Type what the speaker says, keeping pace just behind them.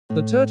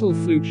The Turtle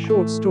Flute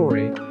short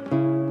story.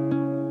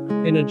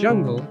 In a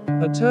jungle,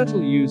 a turtle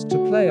used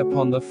to play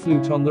upon the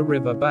flute on the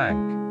river bank.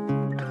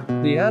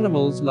 The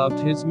animals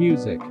loved his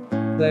music.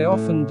 They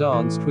often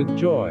danced with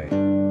joy.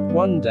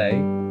 One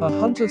day, a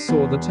hunter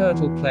saw the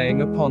turtle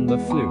playing upon the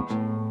flute.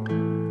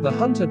 The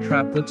hunter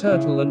trapped the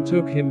turtle and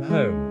took him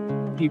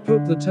home. He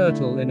put the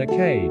turtle in a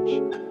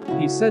cage.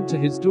 He said to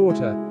his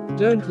daughter,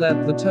 "Don't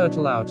let the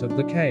turtle out of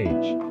the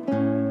cage."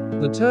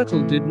 The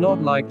turtle did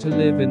not like to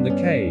live in the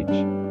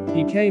cage.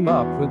 He came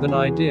up with an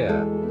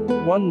idea.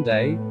 One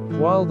day,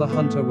 while the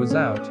hunter was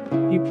out,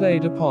 he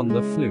played upon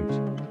the flute.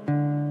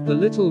 The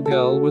little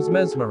girl was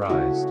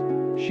mesmerized.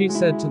 She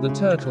said to the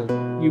turtle,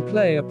 "You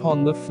play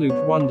upon the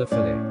flute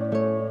wonderfully.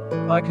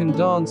 I can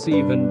dance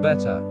even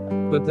better.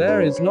 But there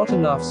is not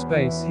enough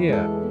space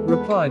here,"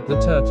 replied the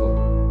turtle.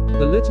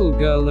 The little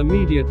girl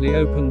immediately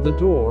opened the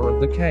door of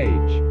the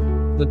cage.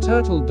 The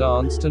turtle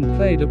danced and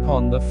played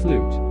upon the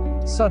flute.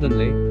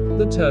 Suddenly,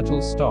 the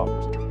turtle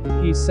stopped.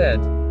 He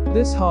said,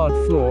 "This hard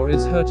floor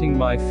is hurting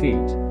my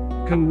feet.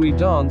 Can we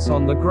dance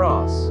on the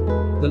grass?"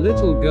 The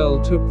little girl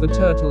took the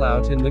turtle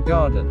out in the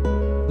garden.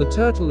 The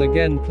turtle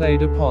again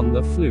played upon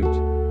the flute.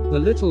 The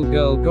little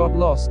girl got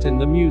lost in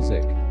the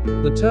music.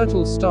 The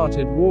turtle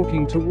started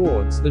walking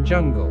towards the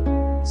jungle.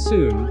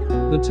 Soon,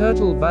 the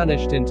turtle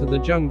vanished into the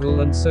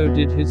jungle and so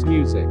did his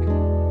music.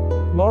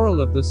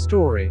 Moral of the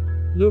story: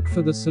 look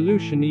for the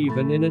solution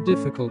even in a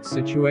difficult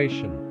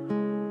situation.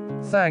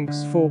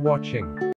 Thanks for watching.